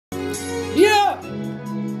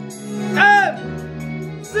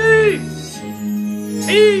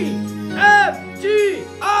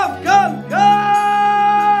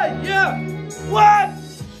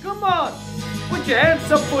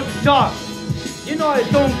dog. You know I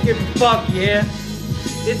don't give a fuck, yeah.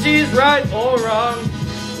 It is right or wrong.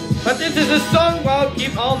 But this is a song I'll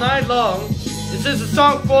keep all night long. This is a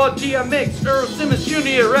song for DMX, Earl, Simmons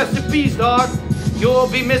Jr., rest in peace, dog. You will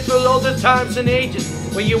be missed for all the times and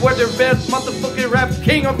ages when you were the best motherfucking rap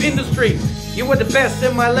king of industry. You were the best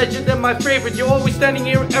and my legend and my favorite. You're always standing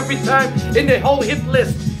here every time in the whole hit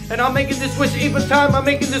list. And I'm making this wish every time I'm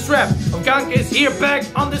making this rap. Afghanka is here back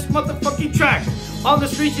on this motherfucking track. On the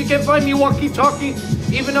streets you can find me walkie-talkie.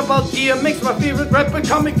 Even about DMX, my favorite rapper,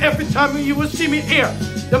 coming every time you will see me here.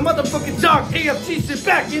 The motherfucking dog AFG is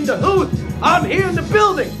back in the hood. I'm here in the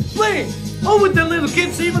building, playing. Oh, with the little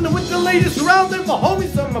kids, even with the ladies around them, my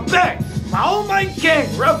homies on my back. My own mind gang,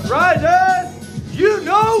 Rough Riders. You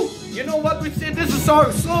know what we said, this is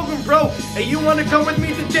our slogan, bro. And you wanna come with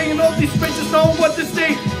me today and all these bitches know what to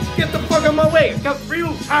say? Get the fuck out my way, I got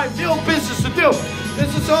real time, real business to do.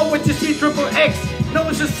 This is all what you see, Triple X. No,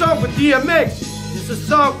 it's a song for DMX. It's a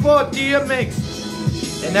song for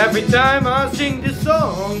DMX. And every time I sing this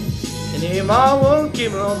song, and him I won't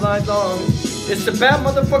keep it all night long. It's the bad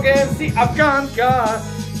motherfucker MC Afghanka.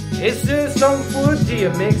 It's a song for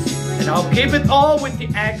DMX. And I'll keep it all with the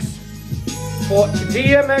X. For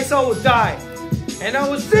DMX I will die. And I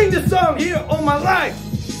will sing the song here all my life.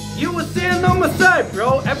 You will stand on my side,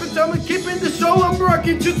 bro. Every time I keep in the show, I'm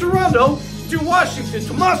rocking to Toronto, to Washington,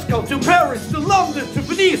 to Moscow, to Paris, to London, to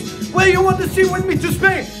Venice. Where you want to see with me to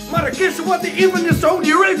Spain? Marrakesh, what the even in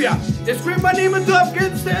Saudi Arabia. They scream my name into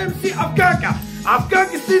Afghanistan, MC Afghanka.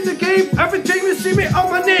 Afghanka's in the game. Every time you see me on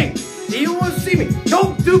my name. You want to see me?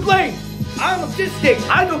 Don't do blame. I'm autistic.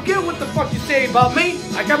 I don't care what the fuck you say about me.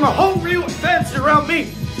 I got my whole real fans around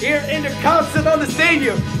me. Here in the concert on the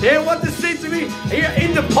stadium. They want to say to me. Here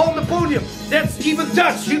in the podium. That's even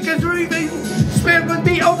Dutch. You can really spend with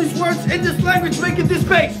me all these words in this language, making this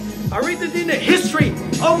bass. I read it in the history.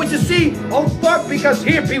 Oh, what you see? Oh, fuck, because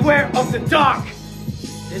here, beware of the dark.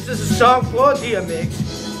 This is a song for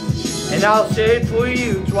DMX. And I'll say it for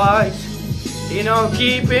you twice. You know,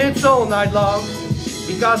 keep it all night long.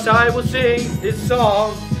 Because I will sing this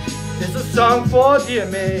song. This is a song for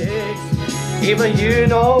DMX. Even you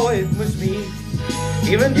know it was me.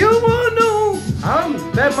 Even you won't know I'm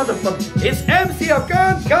that motherfucker. It's MC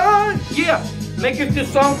Afghanka. Yeah, making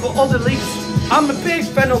this song for all the leaks. I'm a big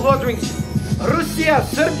fan of Lord Rings. Russia,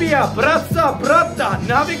 Serbia, Bratsa, Brata,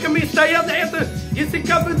 Navika Mista, Yada,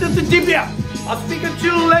 Yisikapa, Tibia. I speak a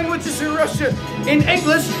two languages in Russian, in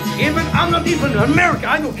English, even I'm not even American,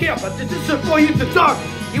 I don't care, but this is for you to talk.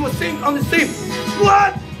 He was saying on the same,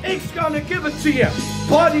 what? X gonna give it to you.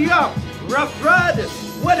 Party up, Rough Riders,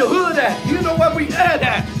 where the hood at? You know where we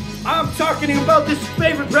at? I'm talking about this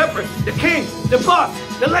favorite rapper, the king, the boss,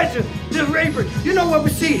 the legend, the raver. You know what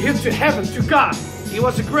we see here to heaven, to God. He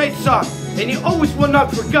was a great song, and he always will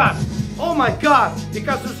not forget. Oh my God,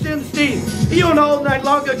 because of Sin Steve, you know all night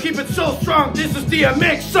long, keep it so strong. This is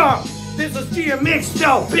DMX song. This is DMX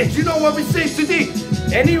show, bitch. You know what we say today.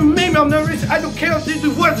 And even maybe I'm nervous, I don't care if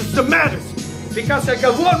the words that matters. Because I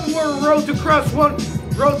got one more road to cross, one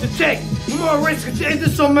road to take. More risk to take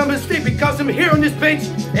this on my mistake. Because I'm here on this page,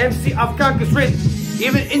 MC Afghanka's written.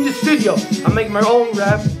 Even in the studio, I make my own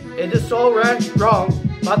rap. And it's all right, wrong.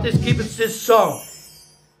 But this keep it this song.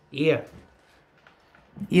 Yeah.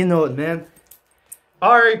 You know it, man.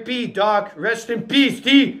 R.I.P. dog. Rest in peace,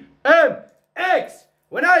 DMX.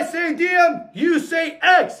 When I say DM, you say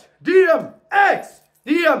X. DMX.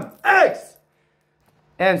 DMX.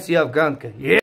 MC Afghanka. Yeah.